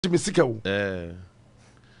Oh,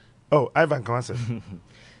 Ivan can answer.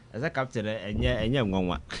 As a captain, and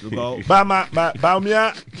one.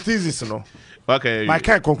 Bawumia thesis, no. Okay. My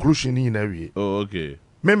kind conclusion in every. Oh, okay.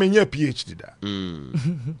 Maybe your PhD da.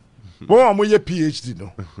 One more PhD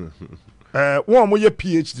no. One more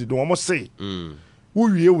PhD no. Almost say.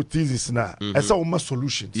 Who you with thesis now? I saw almost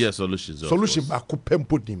solutions. Yes, solutions. Solution back up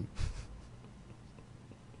put him.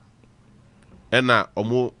 And now,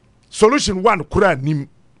 solution one could name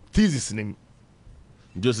thesis name.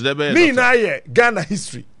 Just the me na ye Ghana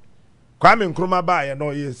history. Kwame Nkrumah ba ye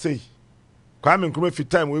no ye say. Kwame Nkrumah fi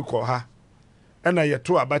time we call her. And I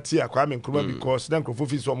to abati Kwame Nkrumah because then Nkrumah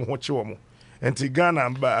fi so mo ho che wo mo. Enti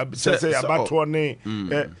Ghana say abato ne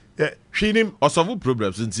hwinim solve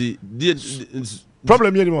problems nti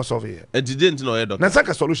problem ye mo solve here. Enti dey nti no ye doctor. Na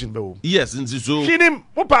saka solution be wo. Yes, nti so hwinim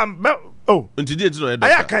mo pam oh nti dey nti no ye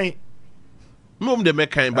doctor. Aya kan no me dey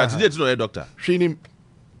make kind but dey nti no ye doctor. Hwinim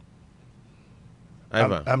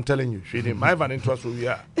Ivan. I'm telling you, hwinim Ivan interest we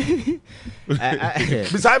are.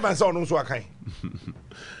 Besides Ivan say onu so akan.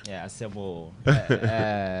 Yeah, sebo.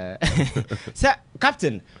 Sir,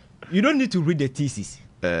 Captain, you don't need to read the thesis.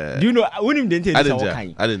 Do you know when him didn't tell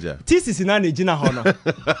you I didn't. Thesis na Nigeria hono.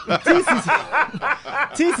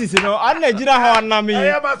 Thesis no an Nigeria hono na me.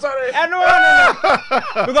 I'm sorry. No.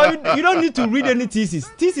 Because you don't need to read any thesis.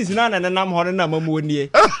 Thesis na nam hono na mamu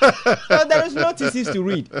nie. So there is no thesis to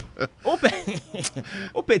read. Open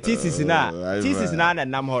thesis na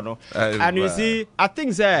nam hono. And you see, I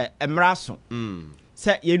think say emraso.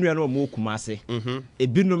 Say yenua no mo kumase.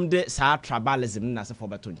 Ebinom de sa tribalism na se for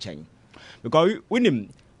beto nchen. Because when him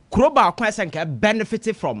Kroba Kwasanka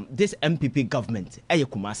benefited from this MPP government,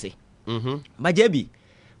 Kumasi. Majebi,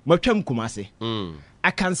 Mocham Kumasi. I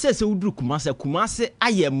can say so Udru Kumasi. Kumasi, I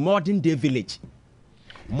am modern day village.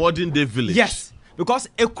 Modern day village? Yes. Because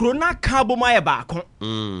a krona cabo my back.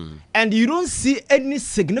 And you don't see any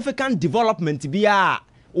significant development be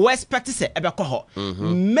we expect to say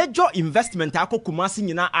major investment ako Kumasi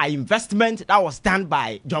nyina a investment that was done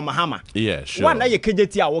by John Mahama. Yeah, sure. One that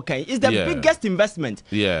KJT awokan is the biggest investment.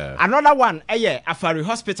 Yeah. Another one Afari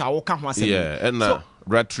Hospital awokan ho asem. Yeah, and so,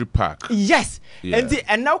 Ratri Park. Yes. Yeah.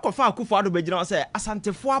 And now Kofa Akufo-Addo begina say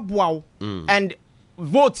asantefo aboa and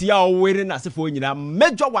vote ya waiting as if nyina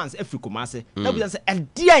major ones every Kumasi. That be say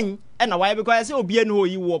edian and why because I say obi enu ho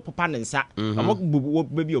yi wo papa nensa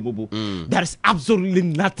baby obobo. There is absolutely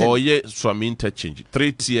nothing. Oh yeah, from interchange,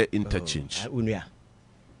 3-tier interchange. Unia.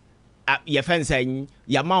 Your friend saying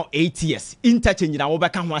your amount 8 years interchange na wo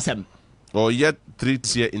beka ho asem. Oh yeah,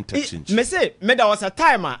 3-tier interchange. Me say me there was a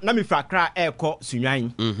time na me fra kra eko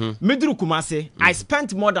Sunwan. Me duru Kumasi. I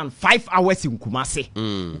spent more than 5 hours in Kumasi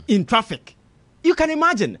in traffic. You can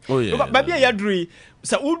imagine. Oh yeah. Baby yadri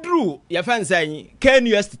sa udru your friend saying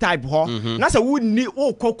KNUS type ho. Na sa would need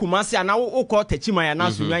o ko Kumasi and o ko Techimaya na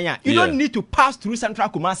Sunwan. You don't need to pass through central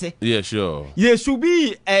Kumasi. Yeah, sure. There should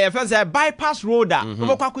be a bypass road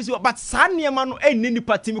but Sanya no any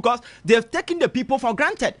party because they've taken the people for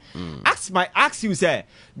granted. Ask you say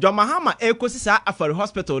John Mahama ekosisa Afari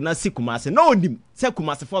Hospital na si Kumasi. No nim say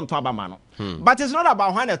Kumasi for to Abamano. But it's not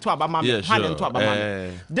about one to Abamano. Yeah,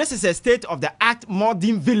 sure. This is a state of the art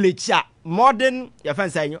modern village. Modern your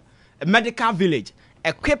friend saying a medical village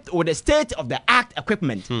equipped with the state of the art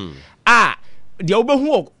equipment. The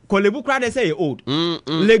Obehu Kolebu crowd they say old.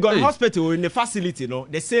 Legon Hospital in the facility, no,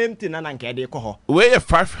 the same thing and they call where a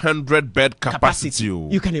 500 bed capacity.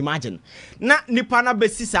 You can imagine. Na Nipana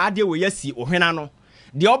basis idea we yesi ohenano.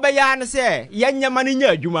 The Obeya and say, Yanya money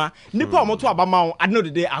near Juma, Nipa Moto Abamau, I know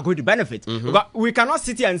the day are going to benefit. But we cannot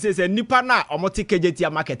sit here and say Nipana or Moti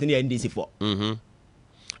KJT market in the NDC for.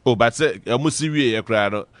 Oh, but say Musiwi a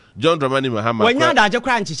crowd. John Dramani Mahama. When you're that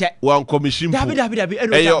cranch, one commission.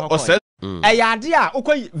 Idea,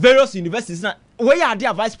 okay, various universities now. Where are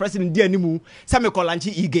the vice president dear Nimu,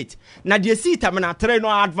 Samicolanchi E-Gate. Now, do you see Tamana train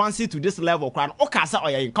or advance to this level? Crown, Okasa or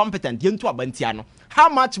incompetent, Yentu Abentiano. How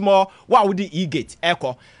much more? What would the E-Gate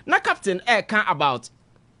echo? Now, Captain Air can about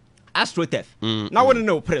AstroTurf. Now, we don't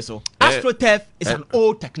know, Preso. AstroTurf is an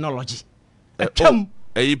old technology.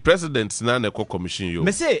 A president na neko commission you.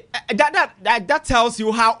 Me say that tells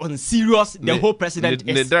you how unserious the whole president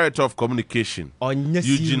is. The director of communication.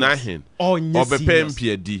 Eugene Ahin.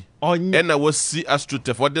 PhD. And I was see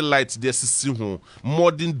AstroTurf for the lights they see home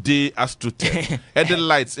modern day AstroTurf. And the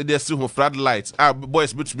lights they see home flood lights.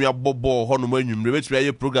 Boys bet me a bobo hono mo enwumre bet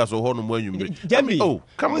me progress o hono mo enwumre. Oh,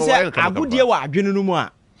 come on. I good year wa adwene no mu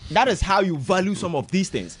a That is how you value some of these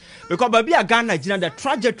things. Because baby a Ghana Gina, the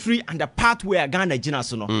trajectory and the pathway a Ghana Gina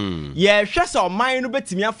so no. Yeah, share our mind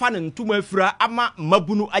betimi fan and to mafra ama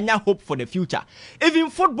mabunu anya hope for the future. Even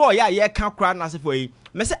football, yeah, can't cry na for you.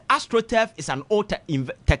 Me say AstroTurf is an old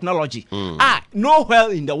technology.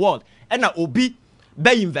 Nowhere in the world. And na obi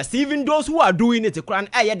be invest. Even those who are doing it,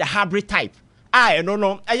 the hybrid type.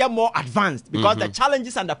 No, I am more advanced because the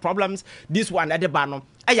challenges and the problems this one at the bottom.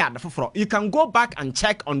 You can go back and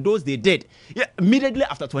check on those they did immediately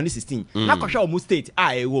after 2016. Now, Kosha State,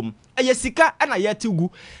 Sika and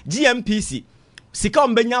GMPC. Sika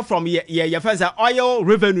mbenya from your first oil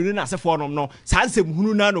revenue na se for no sanse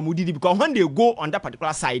hunu na no mudidi because when they go on that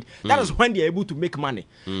particular side that is when they are able to make money.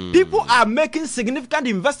 People are making significant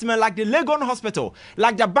investment like the Legon Hospital,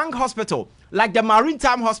 like the Bank Hospital, like the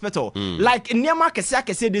Maritime Hospital, like Nyama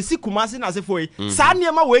Kese de Sikumasi na se for sa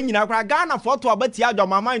Nyama we nyina kra Ghana for to abatia do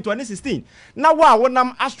mama in 2016 na wa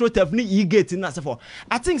wonam AstroTurf ni e-gate na se for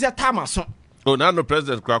I think that time aso. Oh, now the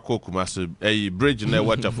president Krako Kumasi a bridge in the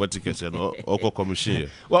water for tickets and Oko Commission.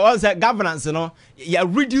 Well, what's that governance, you're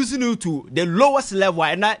reducing you to the lowest level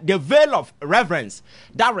and the veil of reverence,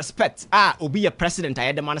 that respect, will be a president. I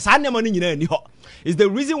had the man, is the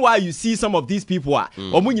reason why you see some of these people are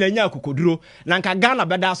Nanka Ghana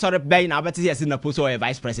better sorry bay now but yes in the post or a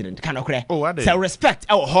vice president. Can so respect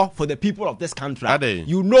for the people of this country.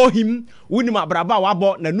 You know him, Winima Braba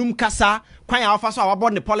Wabo, Nanum Kasa, Kwaya Alpha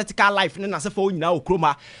about the political life,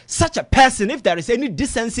 such a person, if there is any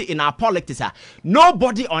decency in our politics,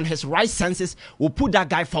 nobody on his right senses will put that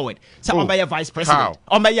guy forward. So by a vice president.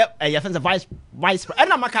 Or by a vice president.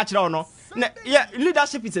 And I'm a catcher or no. Yeah,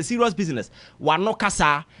 leadership is a serious business. One no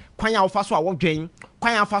kasa, kwanya ofaso a wodwen,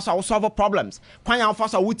 kwanya ofaso a solve problems, kwanya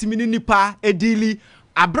ofaso a wutimini nipa edili,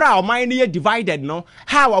 abra o mind ye divided no,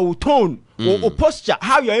 how I will tone or posture,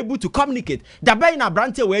 how you are able to communicate. The bay na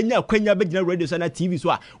brante we nya kwanya be gina radio na TV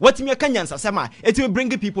so what me Kenyans asema, it will bring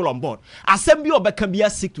people on board. Assembly or can be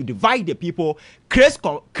sick to divide the people, create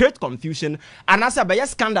confusion, and as a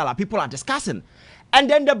scandal people are discussing. And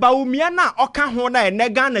then the Bawumia na oka hona e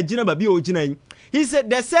nega na jina babi o jina. He said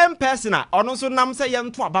the same person also nam say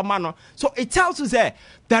yam to abamano. So it tells us that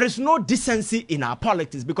there is no decency in our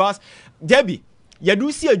politics because Debbie, you do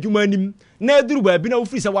see a jumanim na duru ba bi na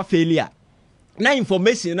ofri say wa failure. Na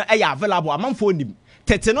information na available among phone him.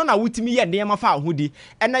 Teteno na wutimi ye nneema fa ahudi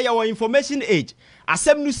and na your information age.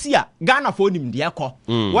 Asem no sia Ghana for him de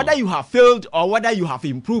whether you have failed or whether you have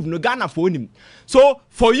improved no Ghana for him. So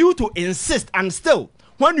for you to insist and still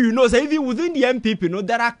when you know that even within the MPP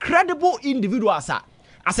there are credible individuals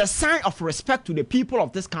as a sign of respect to the people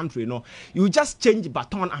of this country you just change the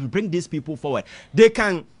baton and bring these people forward. They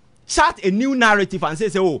can chart a new narrative and say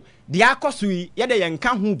oh the akosui ye de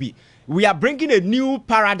yenka hu bi. We are bringing a new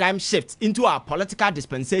paradigm shift into our political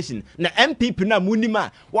dispensation. Na MPP na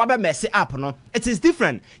munima wabe mess up no. It is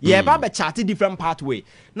different. Yeah, ba chart different pathway.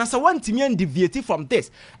 Na so one timian deviate from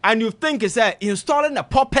this, and you think it's installing a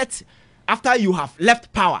puppet after you have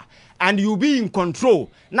left power and you be in control.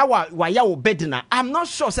 Now why you bedina? I'm not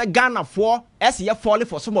sure say Ghana for SE falling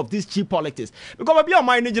for some of these cheap politics because be on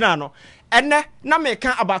my no. And na make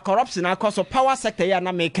about corruption because of power sector ya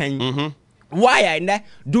na making. Why I ne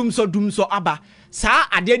doom so aba sa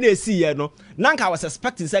ade na esi ye no nanka was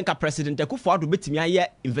expecting say nka president Akufo-Addo betimi aye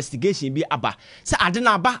investigation bi aba sa ade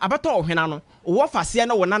na aba abeto ohwena no wo fase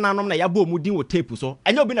na wonananom na yabo omudin wo tape so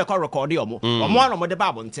enye obi na record omo no mo de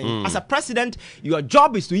ba abonten. As a president your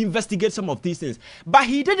job is to investigate some of these things but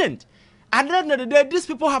he didn't. At the end of the day these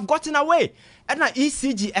people have gotten away and na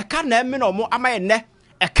ECG eka na eme no mo amaye ne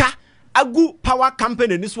eka agu power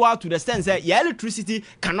company this world to the sense that your electricity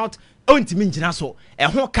cannot ontimi ngina so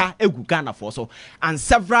ehoka egu Ghana for so and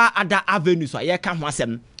several other avenues where ka ho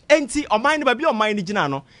asem enti oman ba bi oman ni gina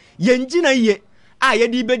no ye ngina ye a ye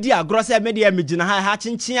di bedi agro se me de me gina ha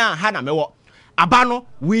chinchin ha na mewo aba no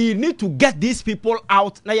we need to get these people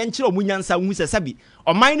out na ye nchire omunyansa hu se sabi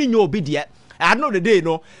oman ni nyo obi de at no the day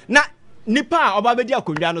no na nipa oba bedi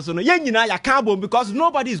akondwa no so no ye nyina ya ka bom because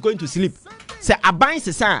nobody is going to sleep say aban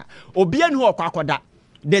sesa obi anu akwakoda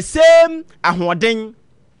the same ahoden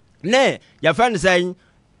ne your friend saying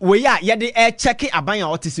we are yede check aban a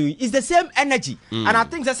otisi is the same energy and I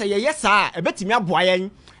think say yes sir e betimi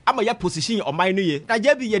aboayen ama ya position oman no ye na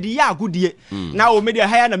je bi yede ya agudie na o media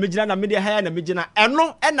haya na megina na media haya na megina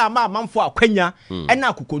eno na ma amanfo akwanya ena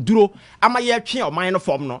akokoduro ama ye twe oman no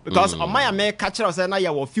form no because oman ya me catch us na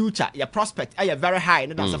your future your prospect are very high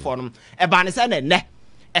no that's for them e ba ne say na ne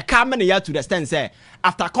a coming here to the stand say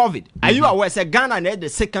after COVID. Are you aware say Ghana is the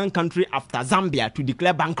second country after Zambia to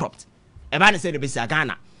declare bankrupt? A man said the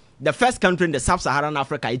Ghana. the first country in the sub-Saharan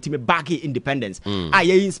Africa ultimate back independence. I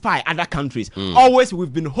inspire other countries. Always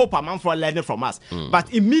we've been hope among for learning from us.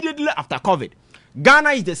 But immediately after COVID, Ghana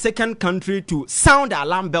is the second country to sound the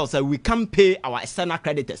alarm bells that we can't pay our external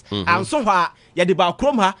creditors. And so far,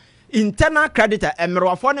 Yadiba internal creditor and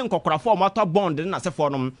Merwafon and Kokora motor bond and as a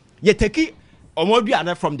form, Yeteki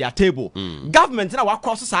or from their table. Government now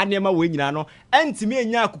costs our name away, and to me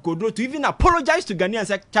and Yakukodo to even apologize to Ghanaians and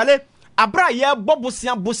say, Chale, Abra ye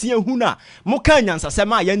Bobusia Huna, Mokanyans,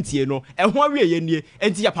 Asema Yentieno, and one way Yeni,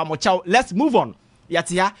 and Tiapamochao. Let's move on.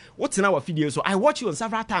 Yatia, what's in our video? So I watch you on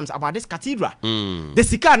several times about this cathedral. The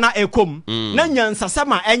Sika na ekom, Nanyan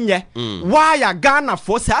Sasama enye. Why a Ghana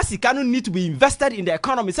for Sasika need to be invested in the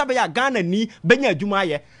economy? Sabaya Ghana ni Benya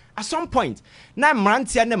Jumaye. At some point, na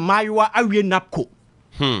Marantia ne Maiwa Arie Napko.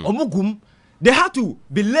 Omugum, they had to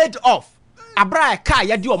be laid off. Abra ka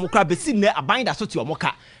yadi omukra besi ne abanda so ti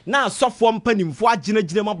omoka. Na so form panimfo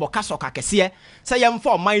agina mo boka so kakese. Say yam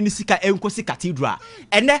for mine sika enkosi cathedral.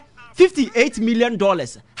 Ene $58 million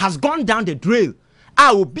has gone down the drain.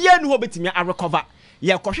 Obi anu ho betimi a recover.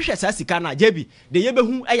 Ye kohwehwe sa sika na jebi de ye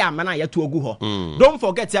behu e ya mana ye to ogu ho. Don't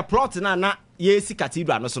forget your plot na ye sika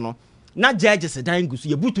cathedral no so no. Na judges dan gusu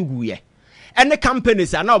ye butugu ye. And the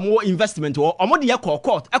companies are now more investment or omo de ye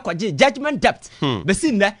court akwaje judgment debt.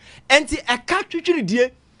 Besi ne enti e ka twitwiri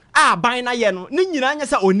die ban na ye no ni nyina anya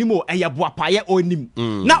sa onimo e ye boapaye onim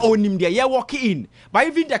na onim de ye walk in but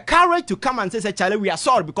even the courage to come and say Charlie, we are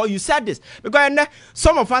sorry because you said this because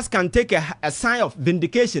some of us can take a sign of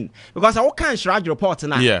vindication because I can shrug report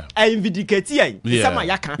na vindicate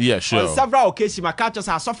some sure. On several occasions my catchers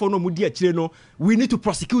are suffer no mudi akire no we need to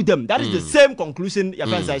prosecute them. That is the same conclusion your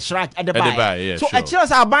friends say shrug at the buy. So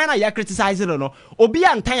actually our ban na you criticizing no obi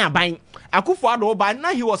antan ban Akufo-Addo by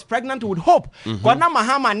now he was pregnant with hope. Gona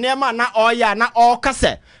Mahama nema na oya na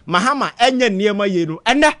okase. Mahama enye niema yenu.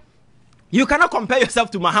 And you cannot compare yourself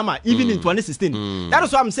to Mahama even in 2016. That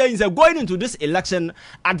is what I'm saying is that going into this election,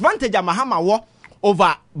 advantage of Mahama war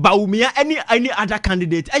over Bawumia any other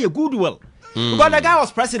candidate. A goodwill. Because the guy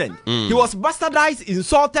was president. He was bastardized,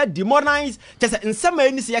 insulted, demonized. Just in some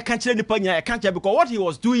ways, I can't because what he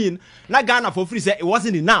was doing, na Ghana for free, said it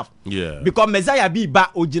wasn't enough. Yeah. Because Messiah be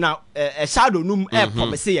back ojina a shadow num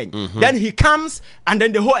promising. Then he comes and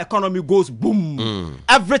then the whole economy goes boom.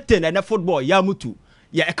 Everything and the football yamutu,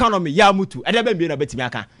 yeah economy yamutu. And then be a bit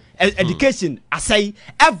miaka. Education, I say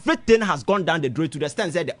everything has gone down the drain to the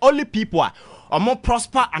extent that the only people are more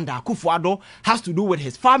prosper under Akufo-Addo has to do with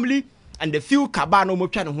his family. And the few kabano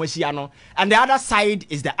mopchano hwesiano and the other side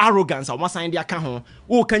is the arrogance of masan dia kan ho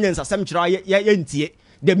wo Kenyans asem kira yentie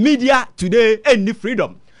the media today any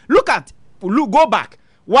freedom look go back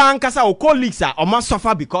one kasa o colleagues are almost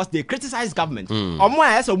suffer because they criticize government omo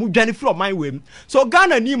as o mu dwane from my way so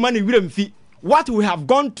Ghana ni money wiremfi what we have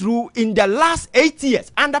gone through in the last 8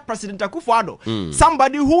 years under President Akufo-Addo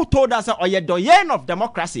somebody who told us oh the end of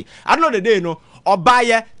democracy I know the day or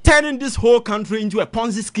by turning this whole country into a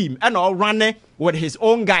Ponzi scheme and all running with his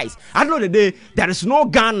own guys. I know the day there is no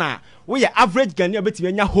Ghana where your average Ghanaian bet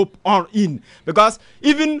hope on in because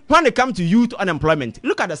even when it comes to youth unemployment,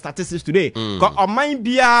 look at the statistics today. Because on mind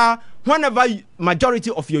be whenever majority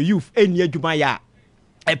of your youth in your Jumaya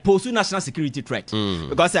a post national security threat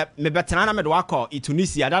because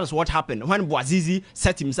Tunisia that is what happened when Bouazizi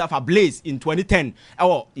set himself ablaze in 2010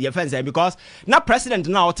 because now president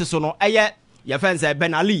now your friends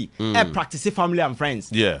Ben Ali practice family and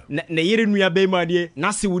friends that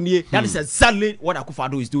is exactly what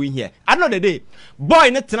Akufo-Addo is doing here. I know the day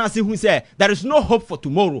boy who say there is no hope for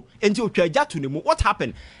tomorrow until what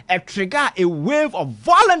happened a trigger a wave of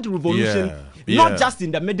violent revolution not just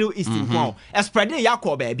in the Middle East spread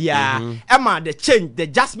baby Emma the change the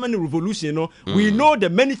adjustment revolution we know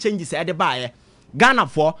the many changes at the buyer Ghana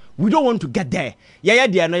for we don't want to get there.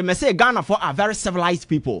 You may say Ghana for are very civilized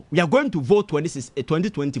people. We are going to vote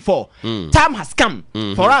 2024. Time has come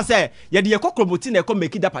for us. The Kokrobotin can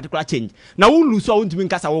make that particular change. Now we lose so to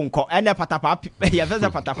Minkasa won't call and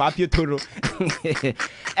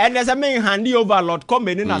and there's a main handy overlord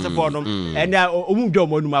coming in as a forum and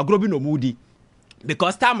Grobino Moody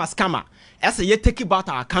because time has come. As you take about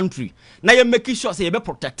our country, now you make sure say you be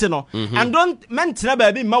protected and don't mention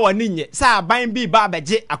baby mawaninye. Say buying be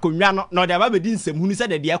babaje akunyano no the baby din sem hunu said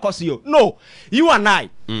the ekosio. No, you and I,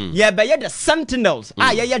 yeah, be the sentinels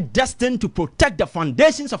are destined to protect the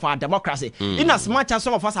foundations of our democracy. In as much as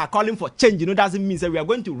some of us are calling for change, doesn't mean that we are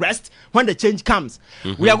going to rest when the change comes.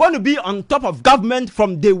 We are going to be on top of government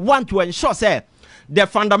from day one to ensure say the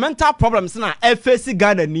fundamental problems na face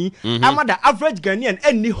Ghana ni ama the average Ghanaian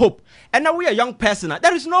any hope. And now we a young person,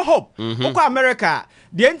 there is no hope. Oko America,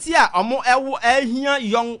 the NTA omo here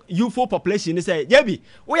young youthful population is say, Yebi,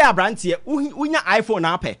 we are brand here, we iPhone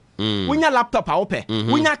ape. We laptop ape,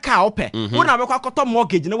 we car ape, we na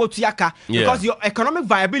mortgage no to yaka because your economic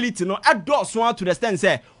viability no adults want to the extent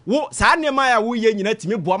say wo sa nema ya wo ye nyina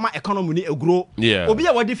timi boama economy ni grow. Obi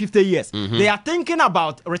a wadi 50 years. They are thinking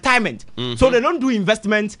about retirement. So they don't do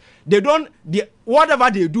investment, they don't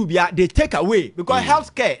whatever they do they take away because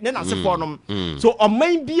healthcare then as for them. So on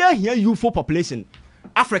main be here youthful population.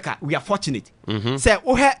 Africa, we are fortunate. Say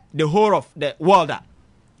we have the whole of the world.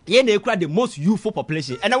 Yeah, they create the most youthful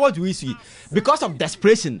population. And what do we see? Because of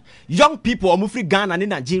desperation, young people are moving Ghana and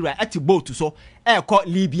Nigeria at the boat to so call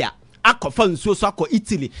Libya, so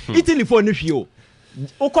Italy. Italy for Nifio.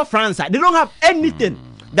 Oko France, they don't have anything.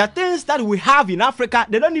 The things that we have in Africa,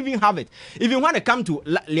 they don't even have it. If you want to come to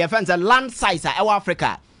land size of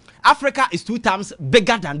Africa, Africa is 2 times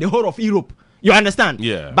bigger than the whole of Europe. You understand?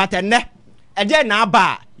 Yeah. But then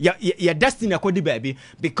now, your destiny, baby,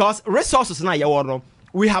 because resources now you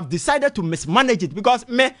we have decided to mismanage it because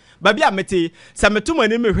baby amete some too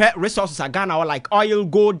many resources are Ghana or like oil,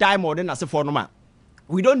 gold, diamond, and as a form.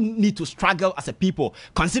 We don't need to struggle as a people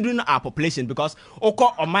considering our population because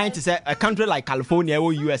oko or mind to say a country like California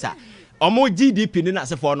or USA or more GDP in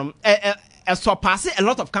as a form surpassing a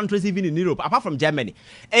lot of countries even in Europe apart from Germany.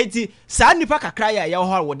 80 Sanipa Kakraya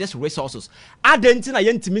ya with these resources. Adentina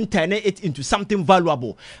yentimin turn it into something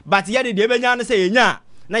valuable. But yet the Ebenya say nya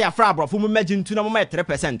na ya fra bro fu imagine to na mo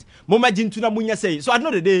 3%. Mo imagine to na munya say. So at the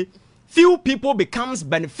end of the day, few people becomes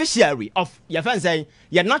beneficiary of your friends saying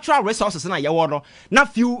your natural resources na your water.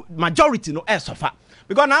 Not few majority no suffer.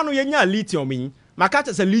 Because now no yenya lithium in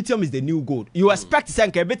Makata say lithium is the new gold. You expect to say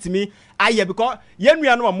bet me because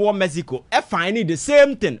yenwe no more Mexico. Finally the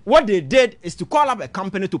same thing. What they did is to call up a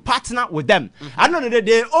company to partner with them. I know that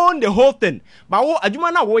they own the whole thing. But what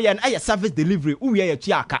aduma na wo yen service delivery who ye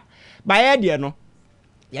tuaka. By idea no.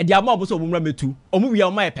 Yeah, the amount was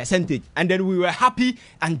a percentage, and then we were happy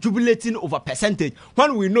and jubilating over percentage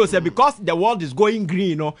when we know that because the world is going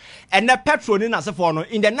green, you know, and the petrol in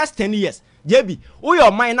the next 10 years, JB, we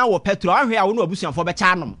are mine now petrol. I'm here, I will not for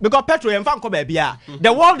channel because petrol and fanko baby.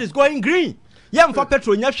 The world is going green. Yeah, for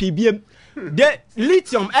petrol, the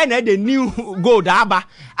lithium and the new gold aba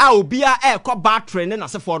will be a battery and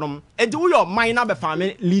as a forum. And do your mine number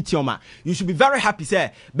family lithium, you should be very happy,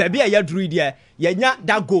 say, baby, I read here,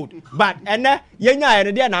 that gold. But and and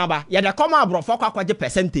their number, the common bro for quite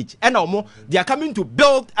percentage, and no more, they are coming to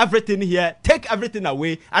build everything here, take everything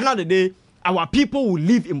away. Another day, our people will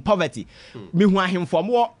live in poverty. Meanwhile, him from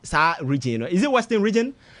what region? Is it Western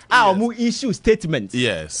region? Our issue statements.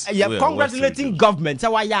 Yes. Congratulating government.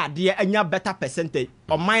 So why dear and better percentage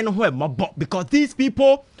or mine who because these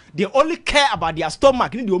people they only care about their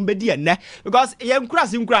stomach because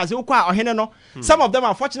some of them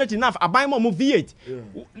are fortunate enough I buy more V8.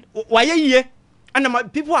 Why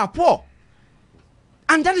and people are poor.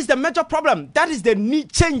 And that is the major problem. That is the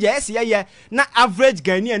need changes. Yeah. Na average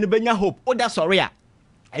Ghanaian benya hope. Oh, that's sorry.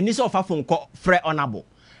 And this offer phone call Fred Honorable.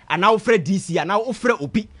 And now Fred DC. And now Fred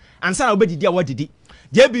OP. And so nobody did what did it.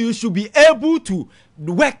 JB, you should be able to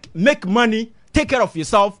work, make money, take care of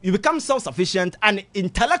yourself. You become self-sufficient and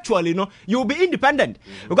intellectually, you know, you will be independent.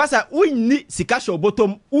 Because we need sikasho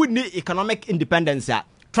bottom. We need economic independence.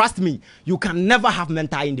 Trust me, you can never have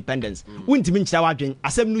mental independence. Wouldn't mean children.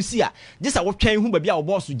 Asem Lucia, just a watching who baby our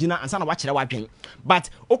boss Gina and son of watching. But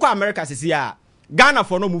Oko America says here, Ghana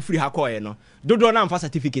for no move free hakoe no. Dodo na for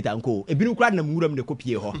certificate and co. A binu crowd na muram de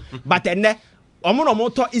copy ho. But then omono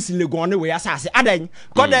motor is legone we asase. Aden,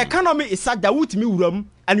 because the economy is such that would me uram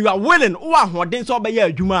and you are willing. Oh, then so by your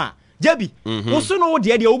juma. Jebi, also no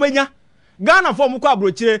dear the obenya. Ghana for muka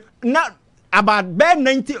broche na. About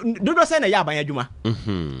 90, Dodo saying a yaba juma.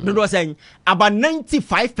 Dodo saying about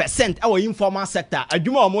 95% our informal sector. A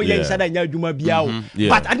juma more young sada juma biao.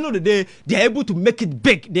 But at the end of the day, they are able to make it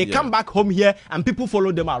big. They come back home here and people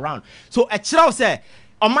follow them around. So a child say,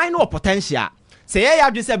 on my no potential. Say I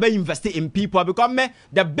have just invested in people because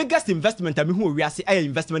the biggest investment I mean who we are saying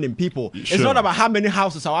investment in people. Sure. It's not about how many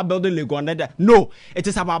houses are building No, it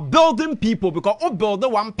is about building people because build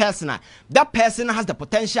one person. That person has the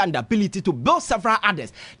potential and the ability to build several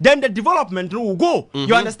others. Then the development will go.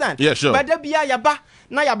 You understand? Yeah, sure. But there be a yaba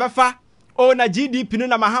na yabafa oh na GDP no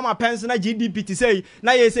na mahama pension na GDP to say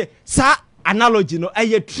na you say sa analogy no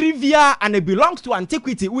a trivia and it belongs to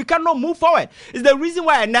antiquity. We cannot move forward. It's the reason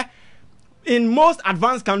why in most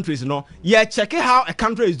advanced countries, you know, check how a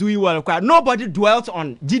country is doing well. Nobody dwells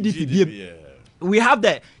on GDP. we have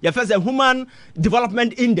the first human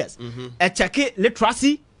development index. Check it,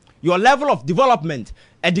 literacy, your level of development,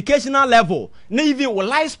 educational level, even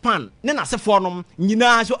lifespan. Then I say for them,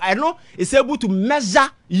 so I know it's able to measure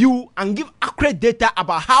you and give accurate data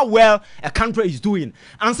about how well a country is doing.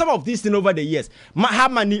 And some of these things over the years, how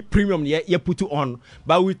many premium you put on.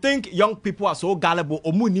 But we think young people are so gullible,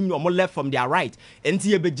 or more left from their right. And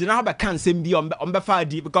see, be general can't same be on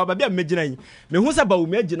the because baby I'm imagining me who's about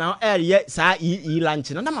me general area sa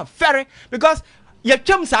lunch and I'm a ferry because your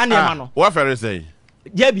chums are near what ferry say?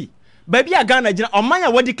 Jebi, baby, a Ghana or maya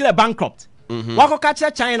will declare bankrupt. Wako catch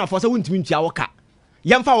China for 17 waka.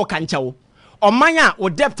 Yamfa wakanchao. Or maya or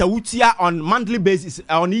debt a wutia on monthly basis,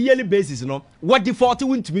 on yearly basis, what default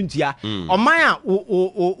win to mintia. Or maya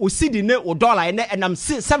or city or dollar and I'm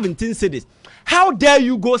 17 cities. How dare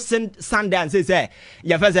you go stand there and say,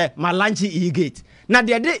 my lunch e-gate. Now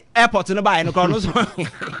they did airport in the buy no corners.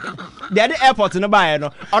 They did airport in the buy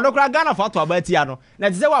no. Or no Ghana for to abetiano.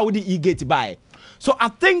 That's why would the e-gate buy. So I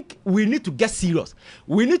think we need to get serious.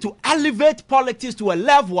 We need to elevate politics to a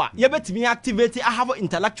level where you better be activated. I have an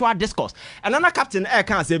intellectual discourse. And another captain air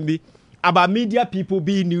can't say me about media people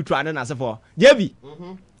being neutral and as for JB.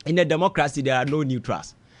 In a democracy there are no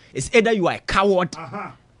neutrals. It's either you are a coward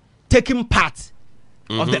taking part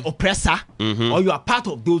of the oppressor or you are part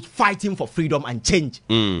of those fighting for freedom and change.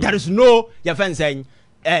 There is no your friend saying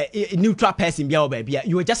neutral person baby.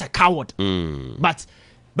 You are just a coward. But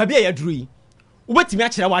baby you dream. What me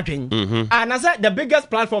actually watching? And I said the biggest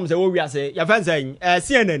platforms that we are saying, your friends saying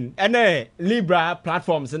CNN and Libra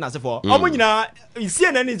platforms and as for.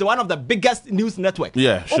 CNN is one of the biggest news networks.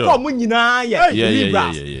 Yeah, sure.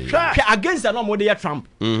 Libra against the normal Trump.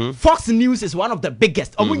 Fox News is one of the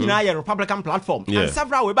biggest. Republican platform and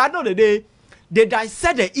several way. But no they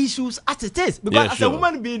dissect the issues as it is because as a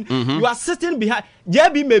human being, you are sitting behind.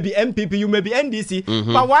 JB may be MPP, you may be NDC,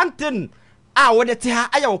 but one thing. What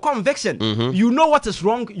the conviction. You know what is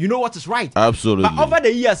wrong, you know what is right. Absolutely. But over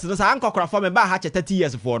the years, there's an uncle from about 30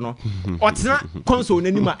 years for no. Or it's not console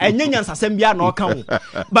anymore. And Yans Assembly no count.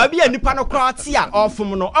 But be a Nipanocratia or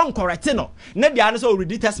from no uncorrectino. Net the answer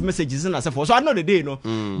already test messages and as a force. So I know the day, no.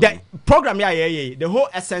 The program, the whole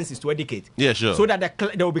essence is to educate. Yeah, sure. So that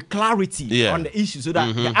there will be clarity on the issue so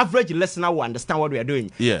that the average listener will understand what we are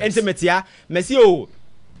doing. Yeah. Intimate, Monsieur,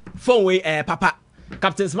 phone way, Papa.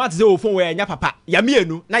 Captain Smart is over where nya papa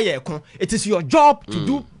yamienu na ye kon. It is your job to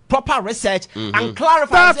do proper research and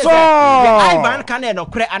clarify. That's all. Ivan can no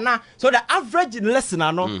cre ana so the average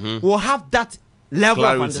listener will have that level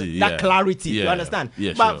clarity, of clarity. You understand?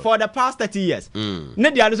 Yeah, but sure. for the past 30 years, ne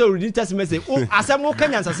dey also read test message. Oh, asem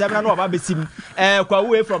Kenyans asem na oba besim kwa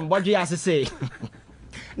away from Bodji as say.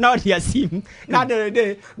 Now he has him. Now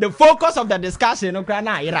the focus of the discussion, okay,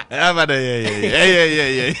 now yeah.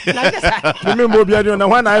 Remember, be na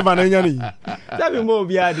one Ivan anyani. Tell me more,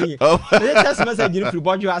 be adi. Let's message you through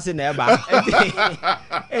what you are saying about.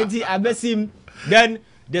 And I bet him. Then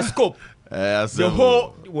the scope, the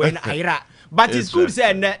whole when Ira. But it's good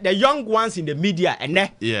saying the young ones in the media and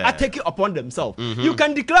are taking upon themselves. You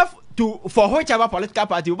can declare for whichever political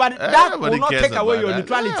party, but that will not take away your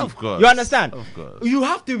neutrality. You understand? Of course. You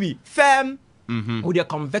have to be firm with your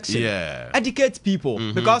conviction. Educate people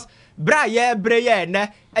because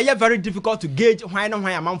it's very difficult to gauge why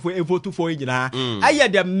a man for vote for it. I hear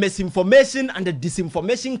the misinformation and the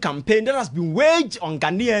disinformation campaign that has been waged on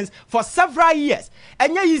Ghanaians for several years.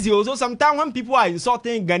 And yeah, easy also sometimes when people are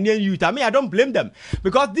insulting Ghanaian youth, I don't blame them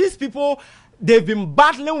because these people. They've been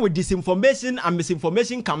battling with disinformation and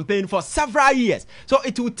misinformation campaign for several years. So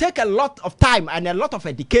it will take a lot of time and a lot of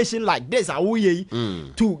education like this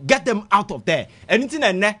to get them out of there. Anything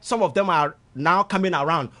and some of them are now coming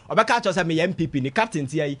around. Obeka just me MPP ni captain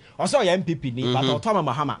TI. Also MPP ni but Otoma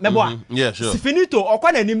Mahama. Meboa. Yeah, sure. Finito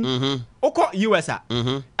okwa nanim. Oko USA.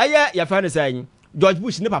 Aya your friend is saying George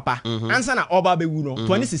Bush ni papa. Answer na Oba Bewu no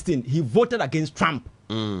 2016 he voted against Trump.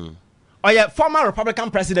 Former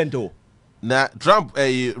Republican president Now Trump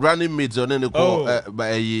running mates on any call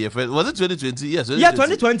by was it 2020? Yes,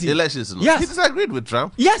 2020 elections. Yes, he disagreed with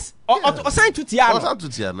Trump. Yes, or signed to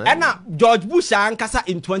Tiano. And now George Bush and Kasa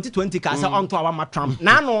in 2020 Kasa onto our Trump.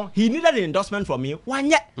 Now he needed an endorsement from me. One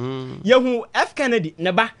yet, you F Kennedy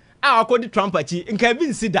neba. I call the Trump in Kevin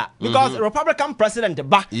Sida because Republican president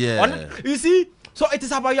you see, so it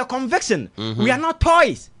is about your conviction. We are not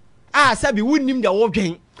toys. Sabi wouldn't him the whole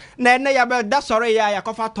thing. That's sorry, I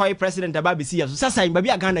cover toy president about BC. So baby,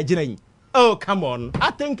 I can't imagine. Oh, come on. I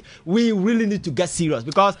think we really need to get serious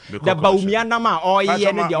because the Bawumia nama or the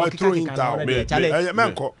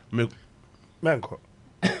Menko.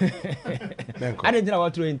 I didn't know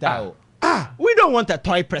what to enter. We don't want a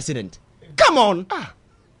toy president. Come on.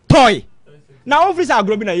 Toy. Now officer are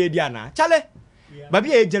growing a Diana. Chale.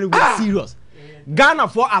 Baby agent was serious. Ghana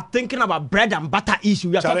for are thinking about bread and butter issue.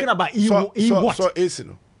 We are talking about what? So AC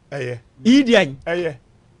no. Indian. We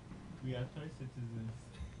are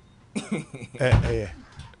citizens.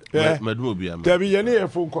 There be any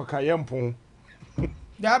phone call Kayempon.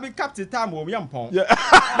 There be Captain Tam or Yampon. Yeah.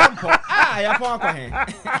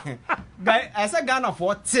 Guy, I said Ghana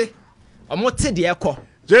for tea. Or more tea, the echo.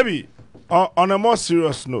 JB, on a more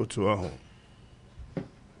serious note to our home.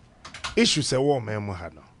 Issues a war, man.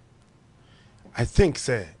 I think,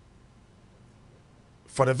 sir,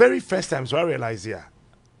 for the very first time, so I realize here,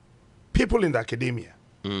 people in the academia,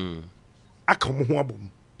 I come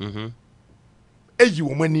home. You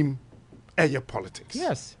woman him, politics.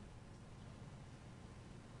 Yes.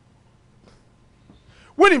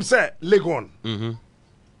 When him say Legon,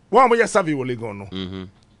 one way survey will Legon no.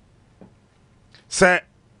 Say,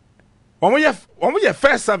 one way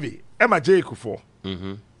first survey, Emma J. Kufuor,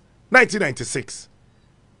 1996.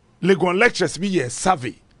 Legon lectures be a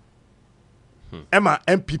survey. Emma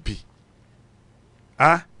MPP.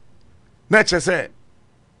 Nature say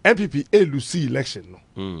MPP a Lucy election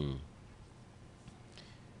no.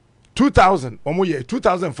 2000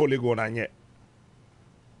 2004 Legon anye.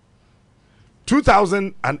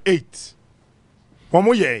 2008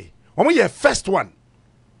 one year first one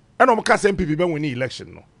and cast MPP be win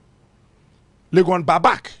election no. Legon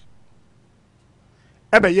Babak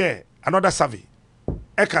ebe ye another survey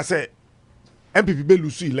eka say MPP be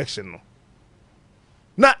lose election no.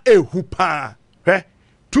 Na hupa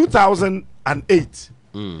 2008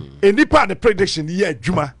 nipa the prediction year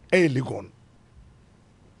adwuma Legon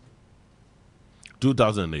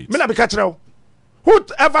 2008 me na be catch now. Who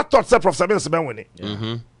ever thought that Professor Mills been winning?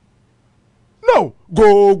 No,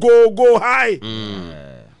 go high.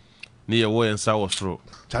 Near way and sour throat.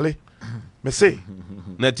 Charlie, me say.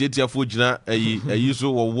 Net yet your fujina a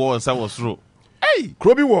usual war and sour throat. Hey,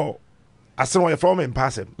 Krobi war. I saw your form in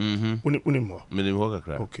passing. Unimo.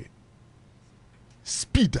 Okay.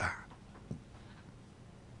 Speeder.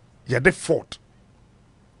 You're the fort.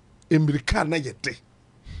 Americana yete.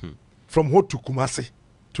 From Ho to Kumasi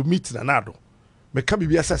to meet Nanado. Me ka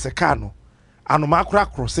bibia sese ka no anoma akora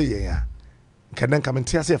cross ye ya nkenen ka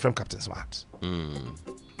mentia se from Captain Smart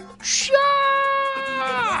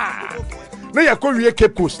na ya ko wie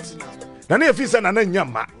Cape Coast na na fi se na na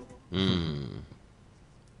nyama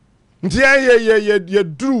ntia ye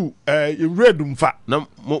dru ye redum fa na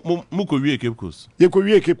mu ko wie Cape Coast ye ko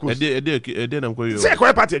wie Cape Coast ede na ko wie se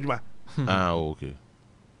ko party adwuma okay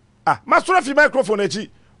masura fi microphone echi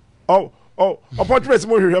opportunity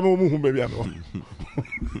mo hwehwe mo hu baby am.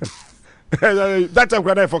 That time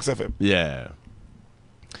when I Fox FM. Yeah.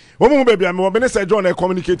 Wo mu baby am, wo be say John e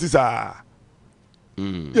communicate sa.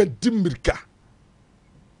 Ya dimirika.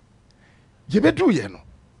 Ye bedu ye no.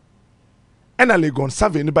 And Legon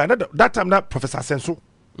survey ni by that time that Professor Senso.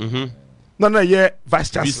 No ye vice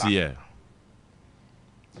chancellor. This year.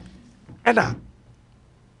 And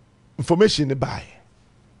information ni by.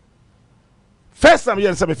 First time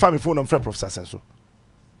you say me family phone on friend Professor Senso.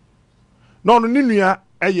 No nua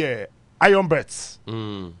Iron Birds.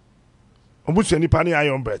 Omusu nipa ni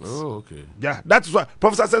Iron Birds. Oh, okay. Yeah, that's why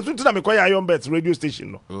Professor Senso tina me call Iron Birds radio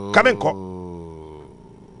station no. Come and call.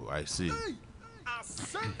 Oh, I see.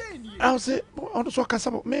 I say on so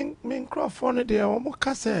kasa men microphone there omo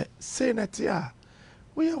kasa say na tia.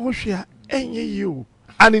 We ho hwea enye you.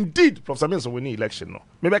 And indeed Professor Menso win election no.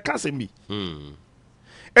 Me be can say me.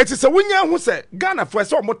 It is a winya who say Ghana for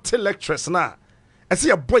so much lecturers na. I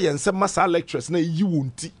see a boy and some massa lecturers na you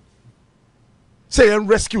won't say and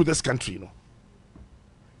rescue this country no.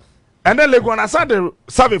 And then Legon asa the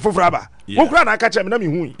survey for Fraba. Who cry na catch me na me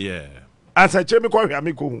hu. Yeah. As I check me kwa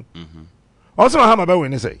hwe ko hu. Also Hama be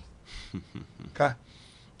win say. Ka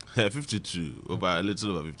 52 over a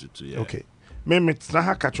little over 52, yeah. Okay. Me na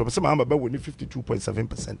ha catch up say Hama be win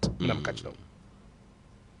 52.7%. Na catch now.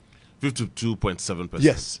 52.7%.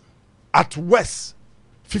 Yes. At West,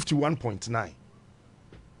 51.9.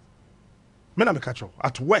 Me catch up.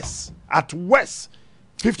 At West,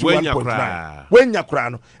 51.9. When you cry,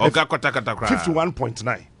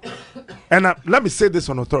 51.9. And let me say this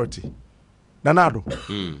on authority. Nanado,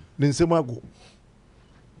 Ninsemago.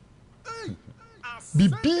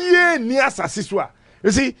 Bibiye ni asasiswa.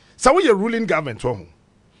 You see, so we are ruling government.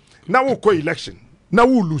 Now we go election. Now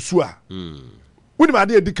we lose. We ma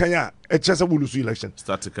dey dikanya e chese we lose election.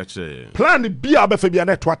 Start to catch plan B abefa bia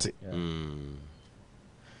na twate.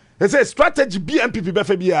 They say strategy B MPP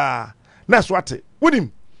befa bia na swate.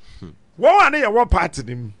 Wonim. One na one party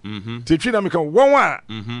nim. Tetwi na me kan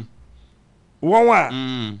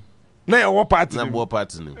one. na yɛ wɔ party na wɔ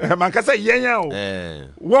party nim man ka say yenya o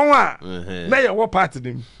wɔn a na yɛ wɔ party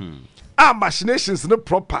nim machinations no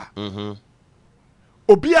proper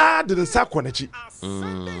obiara de nsa kɔ n'akyi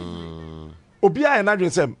obiara yɛ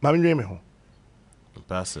n'adwene sɛ ma menwe me ho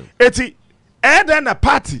eti ɛdan na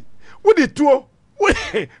party wodi tuo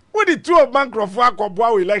bankrofo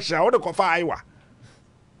akɔboa wo election wodi kɔfa aiwa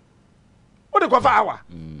wodi kɔfa awa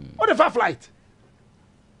wodi fa flight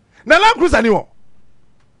na Land Cruiser ni wo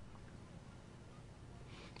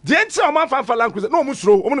the entire o man fa Land Cruiser no mu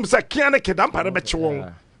suro o mu nim sɛ kia ne kedam pare bɛkye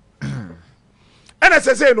wɔn ɛna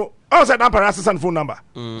sɛ no o sɛ dan pare assistant phone number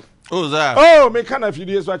oh za oh me kana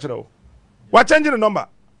fidie so akyerɛ wo wa change the number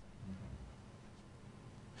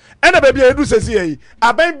ɛna baby edu sɛsi yi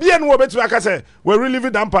aban bia no obetumi aka sɛ we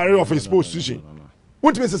relieve dan pare of his position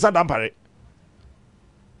wotumi sesa dan pare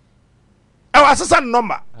ɛwɔ assistant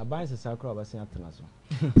number aban sesa kra obasi atena so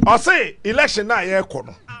o say election na ye kɔ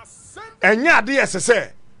no ɛnya ade yɛ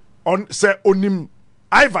sɛ on sɛ onim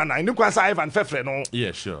Ivan I kwan sɛ Ivan fɛfrɛ no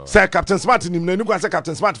yeah sure sɛ Captain Smart nim na kwan sɛ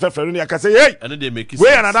Captain Smart fɛfrɛ no ya ka sɛ hey and they make it we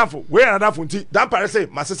another nti dan pare say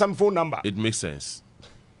ma sesa phone number it makes sense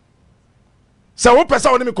sɛ wo pɛ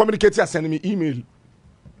sɛ wo ne me communicate send me email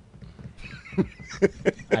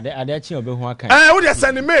ade achi obehu aka wo dey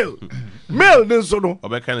send mail ne nso no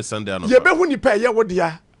obeka ne send down ye behu ni pɛ ye wo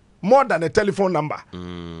dia more than a telephone number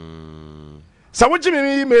so wo give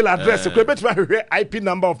me email address ko betuma hwehwe IP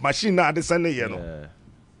number of machine na ade send ye no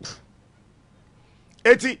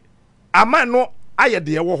eti ama no aye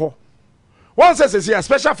de ye wo ho one says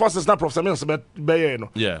special forces na professor me be ye no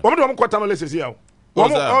wo me de wo kwatamale sesi ya wo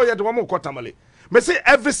oh yeah de wo kwatamale me say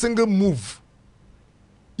every single move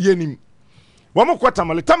yenim wo mo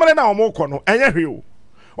kwatamale tamale na wo mo kɔ no enye hwe o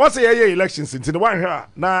wo say ye elections into the one here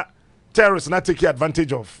na terrorists na take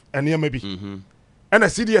advantage of ene maybe and a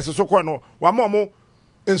CDS so kɔ no wo mo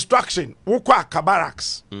instruction wo kɔ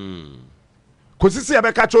akabaraks kosisi e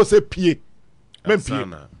be ka cho say pie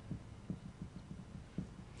mempie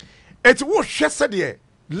eti wo hwɛ sɛ de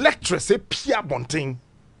lecturers e pia bonten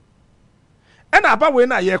and aba we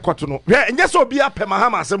na ye kɔto no enye sɛ obi apɛ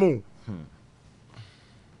Mahama asɛm o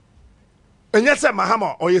enye sɛ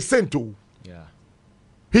Mahama or a saint o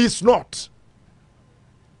he is not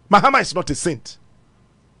Mahama is not a saint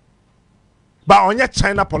but onye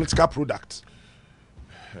China political product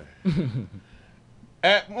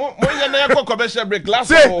mo ya na yakɔ commercial break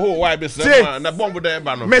last ho why be say na bomb dey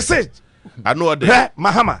ba no message I know that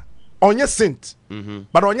Mahama onye saint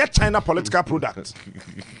but onye China political product.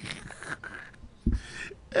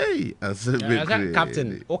 Hey, I said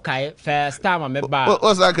Captain, okay, first time I met ba.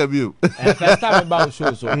 What's that you? First time I met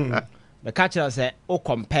show so. The catcher say, "O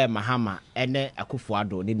compare Mahama and then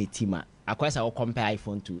Akufo-Addo ni team. I quite say o compare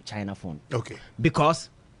iPhone to China phone." Okay. Because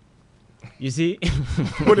you see,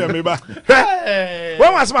 what do you mean by?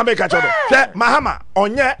 When was my make catcher? Mahama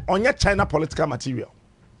onye China political material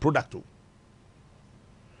product.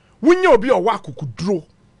 When you be a waku kudro,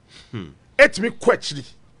 et me quechly.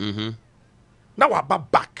 Now about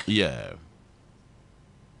back. Yeah.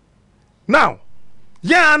 Now,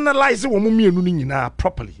 yeah, analyze what me and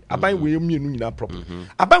properly. About we me and properly.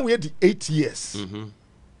 About we the 8 years.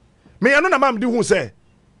 Me I know na mam di who say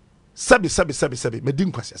sabi me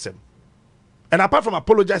din kwasi asem. And apart from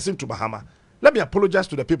apologizing to Mahama, let me apologize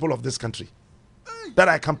to the people of this country that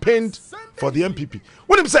I campaigned for the MPP.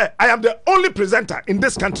 When him say I am the only presenter in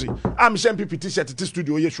this country, I'm MPP t-shirt at the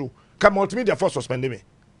studio show. Come multimedia force suspend me.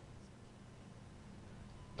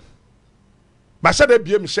 But shall they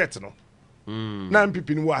be a shirt no? Na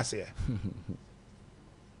MPP ni was here.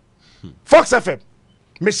 Fox FM,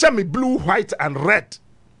 me share me blue, white, and red.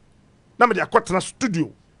 Na me de akwatena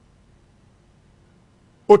studio.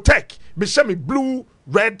 Otek, me share me blue,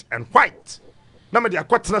 red, and white. Na me de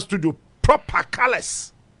akwatena studio proper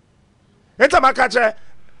colors. Enta makache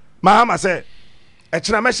Mahama say,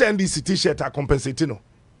 "Echina me share NDC t-shirt a compensate no."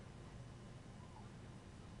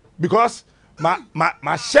 Because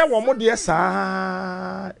ma share wo mo de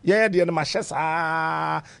saa ye de no ma share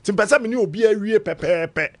saa timpesa me ni obi awie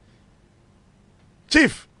pepepe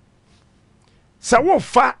chief sa wo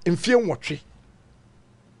fa mfie nwotwe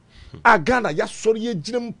agana ya sori ye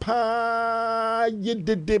ginim pa ye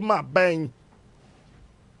dede ma ban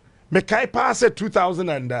me kai pass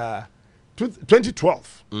 2012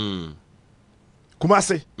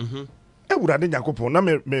 Kumase e wura de Yakopon na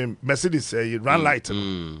me Mercedes run light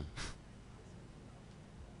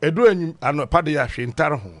edu enyum ano pade ya hwe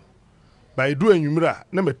ntare ho ba edu enyumra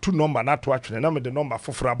na me tu number na to atwene na me de number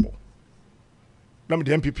fofrabo na me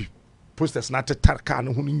de MPP posters na tetar ka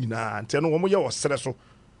no ho nyina nte no wo mo ye osere so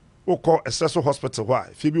Oko Esteso Hospital why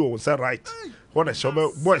Phoebe will say right what a show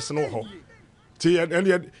boys no ho T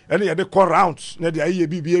any other call rounds near the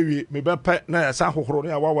IAB me pet na sa hohoro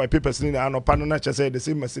na wa papers in no panel na say the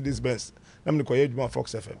same Mercedes Benz na me ko yeduma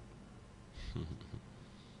Fox FM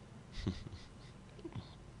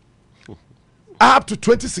up to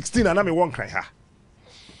 2016 and I'm one cry ha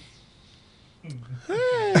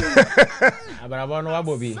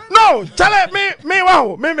no, tell me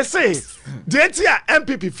wow, me say the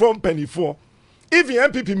MPP from penny for even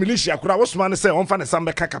MPP militia could have man say on fan some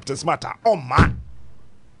captain smarter oh man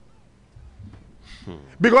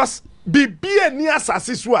because be near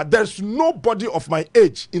Sasisua there's nobody of my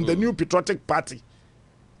age in the new patriotic party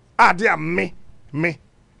dear me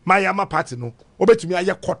my yama party no obet me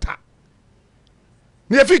a quarter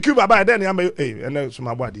near Cuba by then I'm and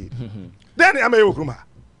my body then I'm a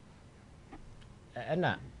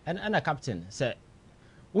and captain said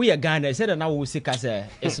we are Ghana said now we see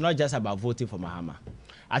it's not just about voting for Mahama.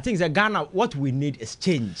 I think that Ghana what we need is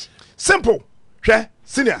change. Simple.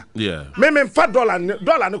 Senior. Yeah. Me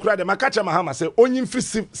 $5 no cry the Makacha Mahama say only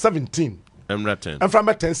 17. I'm 10. And from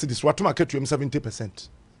 10 cities what to market to him 70%.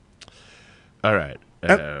 All right.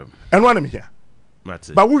 And one of me here.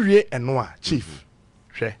 But we and noa chief.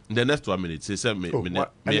 The next 1 minute, say me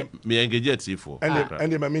engage at C4.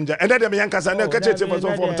 And the Maminja, and then the Yankas and the catch for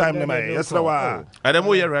some time. Yes, sir. And I'm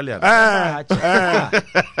more rally.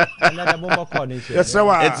 Yes,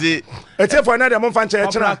 sir. It's for another month and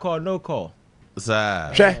call, no call.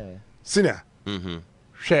 Sir, senior.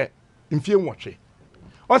 Share in few watching.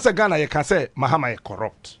 Once a Ghana, you can say Mahama is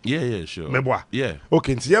corrupt. Yeah, sure. Meboa. Yeah.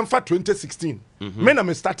 Okay, in 2016, men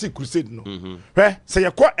are starting crusade. No, where say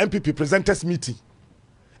a core MPP presenters meeting.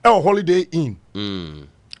 Holiday Inn.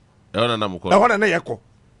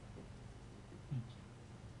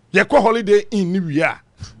 Yeko Holiday Inn New Year.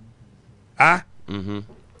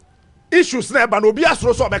 Issues never no be as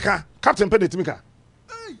so beka. Captain Penetimika.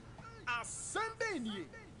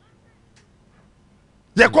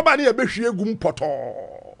 Yeko bani e behwie gum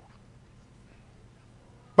poto.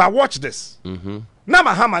 But watch this. Na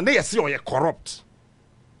Mahama na yesi o corrupt.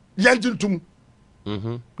 Yanjintum.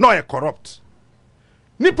 No ye corrupt.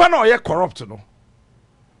 Nipa na oye corrupt no.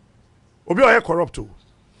 Obi oye corrupt o.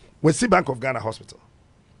 We see Bank of Ghana Hospital.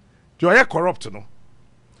 Do oye corrupt no.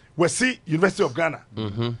 We see University of Ghana.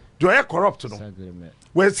 Do oye corrupt no.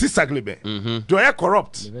 We see Saglebe. Do oye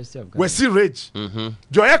corrupt. We see Rage.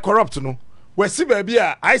 Do oye corrupt no. We see baby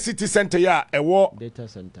a ICT center ya ewo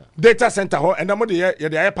data center ho and mo de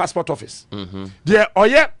ye passport office. De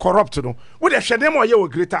oye corrupt no. We de hwede mo oye wo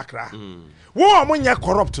Greater Accra. Wo mo nya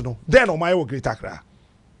corrupt no. Then o my wo Greater Accra.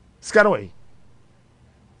 Scanaway.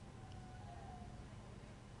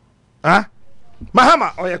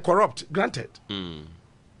 Mahama or corrupt, granted.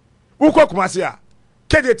 Uko Kumasia,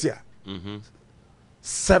 Kedetia.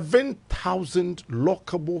 7,000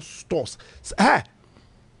 lockable stores.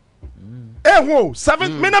 Whoa,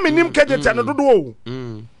 7 men minim Kedetia no do.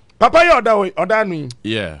 Papa yo oda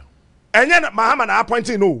yeah. And then Mahama na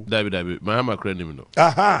appointing no. David, Mahama credit no.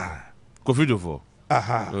 Kofi for.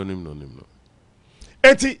 No.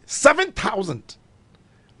 87,000.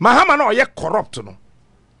 Mahama no ye corrupt no.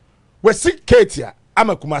 We see Ketia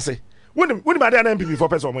amakumase. When my dad MPP for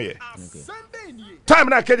person mo ye. Time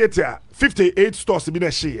na Ketia 58 stores be na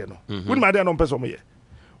share no. When my dad no person mo ye.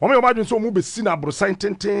 Omo yo madun so mo be si na brosan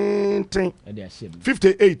ten.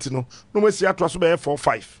 58 no. No mo si atwa so be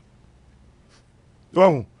 45.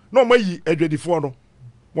 No mo yi adwadifo no.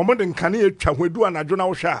 Mo de nkane atwa hwedu anadwo na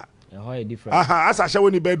wo hwa. Asa hye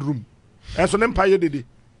woni bedroom. Enso ne mpa ye dede.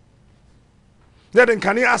 Ne den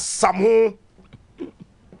kane asam ho.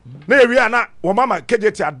 Na ewia na wo mama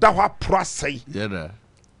Kejeti adahwa prosai. Yeah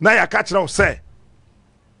na ya ka kire wo se.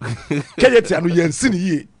 Kejeti anu yansi ni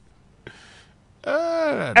ye.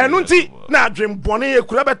 Enu nti na adwem bone ye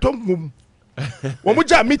kura betom mum. Wo mu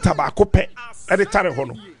ja mita ba ko pe e de tare ho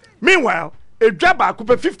no. Meanwhile, edwa ba ko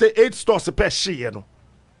pe 58 stores pe hye no.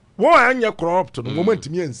 Wo anya corrupt no moment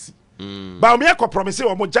mi ansi. Bawumia ko promise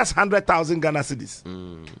wo just 100,000 Ghana cedis.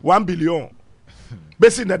 1 billion.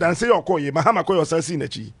 Besi na danse yokoye Mahama ko yosansi na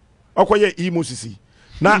chi. Okoye imo sisi.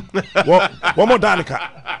 Na wo mo danika.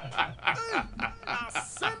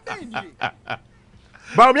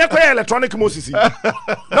 Bawumia ko electronic mo sisi.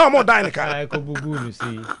 Na mo danika. Ko bubu you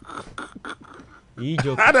see.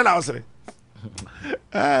 Ijo. Ada na osere.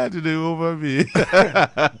 Did they over me?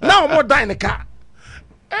 Na mo danika.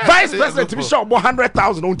 Vice President be sure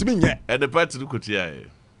 100,000 on me yet. And the party to Kutia.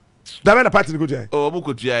 Dabe na party Kutia. Oh,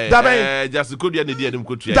 Mukutia. Just Kutia and the Diadem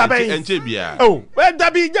Kutia. And Chibia. Oh, well,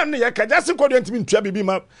 Dabi Jan Yaka, just according to me, Trabi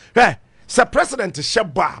Bima. Hey, Sir President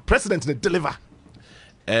Sheba, President deliver.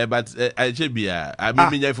 But I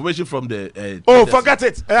mean, information from the. Forget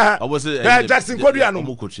it. I was Justin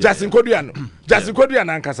Kodiano. Justin Kodiano. Justin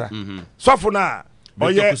Kodiano Ankasa. Sofuna.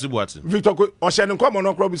 Victor Ocean come on,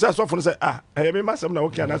 Robisa Sofuna say, I may mass na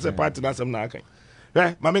okay, and I say party na some na okay.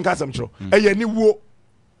 Mammy Casam Tro. Any wo.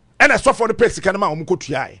 And I saw for the Pexicanama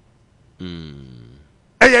Mukotiai.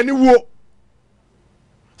 Any wo.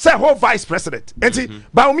 Say, whole vice president. And see,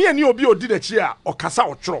 Bawumia and you did a chair or Casa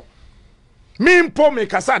or Tro. Me mpo me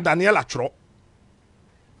kasa Daniela Tro.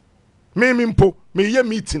 Me mpo me ye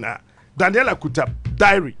meeting Daniela kuta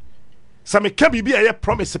diary. Sa me kebi bi a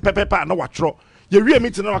promise pepe pa na watro. Ye wie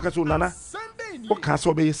meeting na wakaso nana. O kan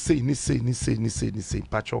so be say ni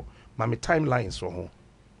pacho. Ma me timeline so ho.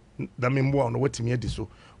 Da me mbo no wetimi edi so.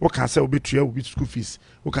 O kan say obetua obi school fees.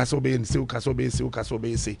 O kan say obe ni say o kan say obe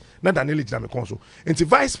say. Na Daniela jina me kon so. Enti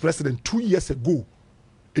vice president 2 years ago.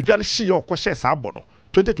 Edwane hye yo ko share sa abo no.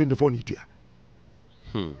 2024 ni tua.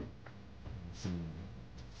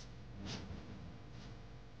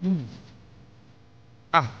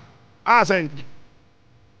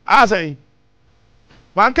 Say,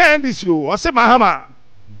 one can this you, or say Mahama.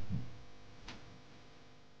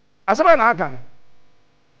 I said,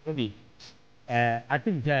 Maybe. I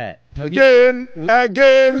think again,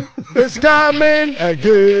 it's coming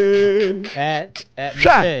again.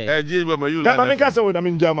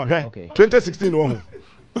 2016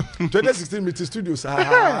 2016 meeting studios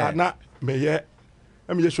na meye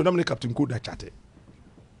show na me Captain Koda chat.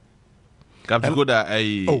 Captain Koda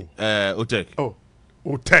Otek.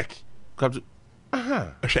 Otek. Captain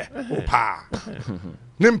pa.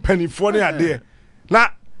 Nem penifo ne ade. Na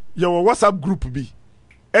your WhatsApp group bi.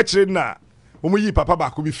 Ekire na omo yi papa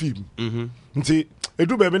ba ko bi film. Nti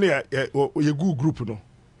edu be ne ye good group no.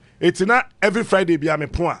 Etina every Friday bi me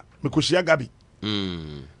pon a me ko hia Gabi.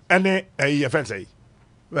 Ene ye friend say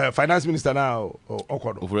finance minister now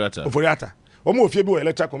Okodo Oforiata omo ofie bi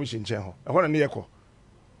electoral commission chen ho e ho na ne yeko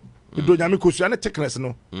do nyame kosu na thickness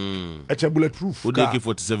no e che bulletproof o dey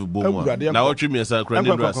 47 bomo na what me say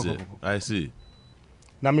crane dress I see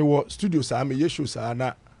na me wo studio sa me yesho sa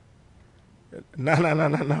na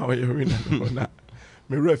o ye win na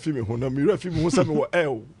me refi me ho na me refi me ho sa me wo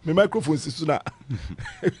me microphone sisu na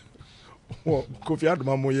Kofi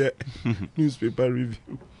Adoma moye newspaper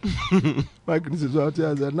review. My goodness is out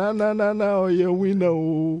here. Na oh yeah we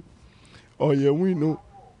know. Oh yeah we know.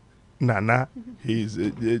 Nana, he's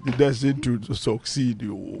destined to succeed. This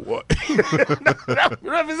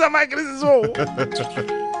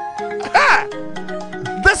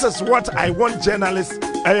is what I want journalists.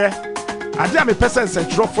 I am a person sent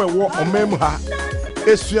drop for a war on Memha.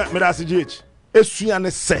 Esuya Medasij. Esuya ne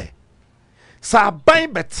say. Sa buy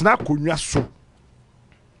betna konwa so.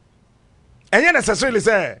 And you necessarily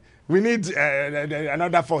say we need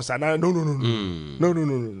another force. No.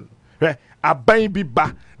 A buy bi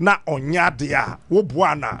ba na onya de a wo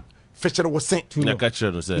boa na fisher was sent to na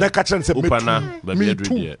catcher no say. Na catcher say me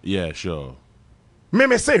too. Yeah, sure.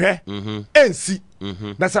 Me say NC.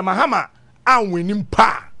 Na sa mahama anwenim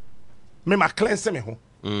pa. Me ma cleanse me ho.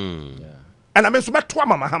 Yeah. And I mean so to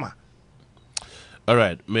mahama. All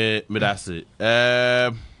right, me that's it.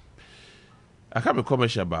 I can't be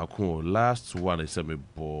commercial about last one is me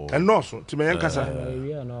boy. And also to me yankasa.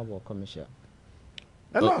 We are not about commercial.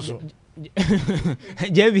 And also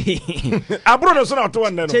JB abro no so na to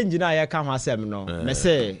one no. Change na ya ka ho asem no. Me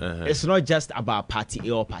say it's not just about party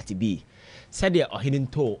A or party B. Said there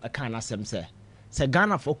ohininto a kan asem say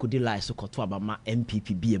Ghana for could lie so koto abama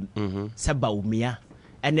MPP BM. Say Bawumia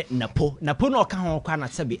and Napo no kan ho kwa na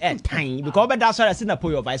say be time because be that sorry say Napo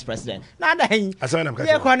your vice president. Na da hin.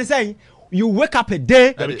 Yeah, kwani say you wake up a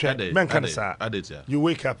day. You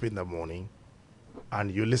wake up in the morning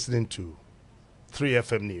and you're listening to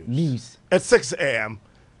 3FM News. At 6 a.m.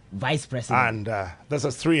 Vice President. And this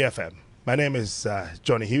is 3FM. My name is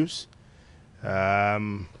Johnny Hughes.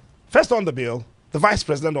 First on the bill, the Vice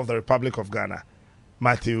President of the Republic of Ghana,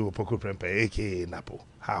 Matthew Opoku Prempeh, a.k.a. Napo.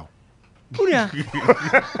 How?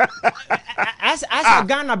 As a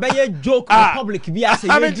Ghana, be a joke Republic.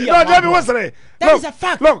 That is a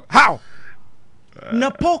fact. Look, how?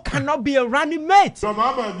 Napo cannot be a running mate. It's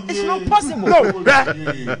not possible. No. How?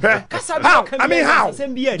 I mean, how?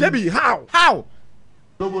 Debbie, how? How?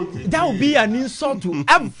 That would be an insult to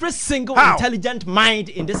every single intelligent mind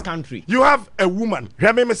in this country. You have a woman.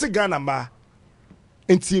 Remember, say Ghana ma.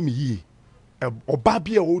 Enti me ye.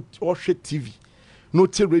 Obabi or TV. No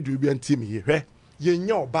te radio be enti me ye. Ye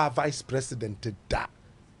nya oba vice president da.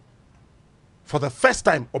 For the first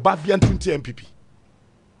time, Obabi and 20 MPP.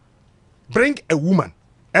 Bring a woman.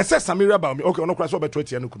 And say Samira Bawumia. Okay, no cross over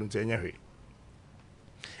 20 and couldn't say anything.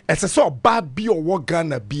 ɛsɛ sɛ ɔbaa bi ɔwɔ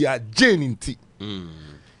Ghana bi a Jane nti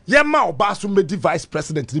yɛma ɔbaa so mɛdi vice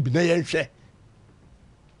president ni bi na yɛnhwɛ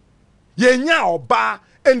yɛnya ɔbaa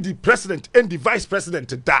endi president endi vice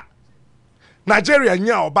president da Nigeria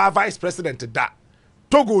nya ɔbaa vice president da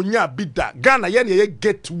Togo nya bi da Ghana yɛn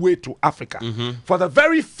gateway to Africa for the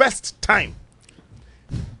very first time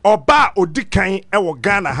Oba odikan ewo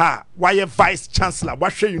Ghana ha why vice chancellor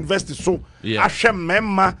wahwe university so ahwe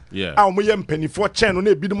memma a omoye mpanifo chen no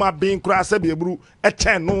na ebidum aben kura asa bieburu e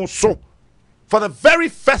chen no so for the very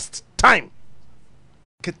first time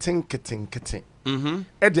kitten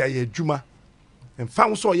e dia ye adwuma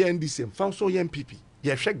mfa so ye NDC mfa so ye MPP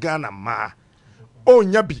ye hwe Ghana ma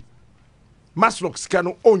onya bi Maslock sika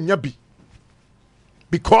no onya bi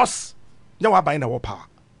because nya wa ban na wo power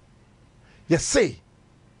ye say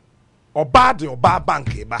Oba de Oba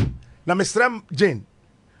bank ba na Mr. Jane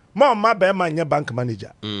ma be ma nya bank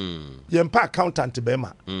manager ye mpa accountant be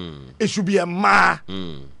ma it should be a ma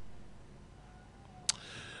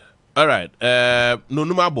all right no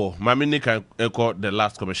numabo ma me can call the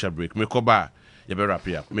last commercial break me ko ba ye be wrap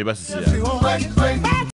up me ba sisi